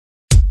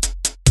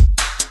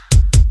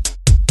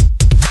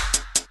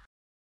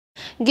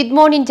Good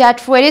morning, dear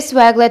traders. We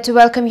are glad to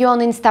welcome you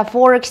on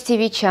ИнстаФорекс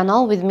TV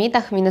channel with me,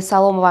 Tahmina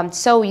Salomova.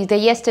 So, the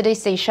yesterday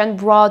session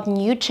brought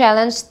new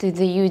challenge to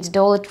the US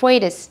dollar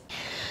traders.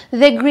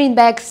 The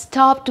greenback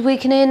stopped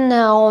weakening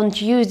on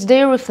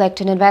Tuesday,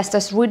 reflecting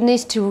investors'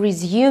 readiness to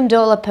resume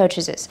dollar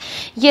purchases.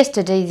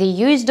 Yesterday, the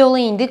US dollar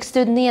index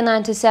stood near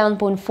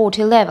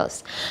 97.40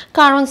 levels.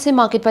 Currency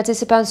market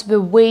participants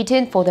were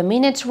waiting for the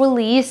minute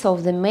release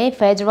of the May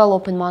Federal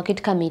Open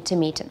Market Committee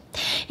meeting.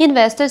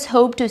 Investors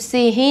hope to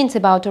see hints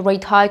about a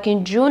rate hike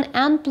in June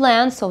and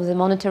plans of the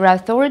monetary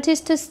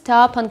authorities to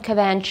stop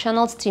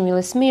unconventional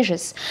stimulus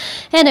measures.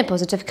 Any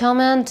positive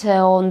comment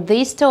on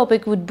this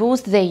topic would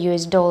boost the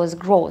US dollar's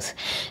growth.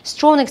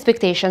 Strong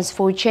expectations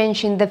for a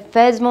change in the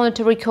Fed's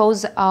monetary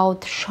course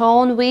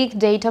outshone weak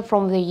data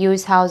from the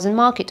US housing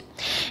market.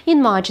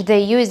 In March, the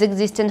US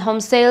existing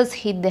home sales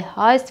hit the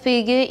highest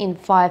figure in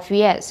 5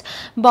 years,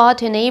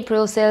 but in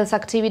April, sales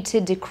activity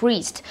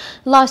decreased.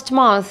 Last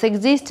month,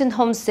 existing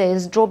home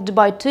sales dropped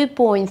by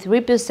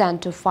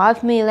 2.3% to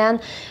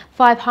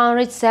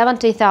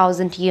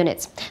 5,570,000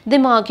 units. The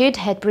market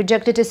had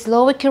projected a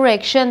slower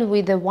correction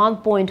with a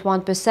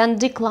 1.1%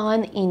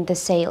 decline in the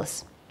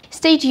sales.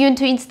 Stay tuned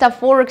to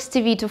ИнстаФорекс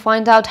TV to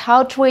find out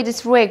how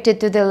traders reacted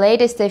to the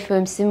latest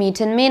FOMC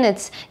meeting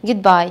minutes.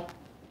 Goodbye.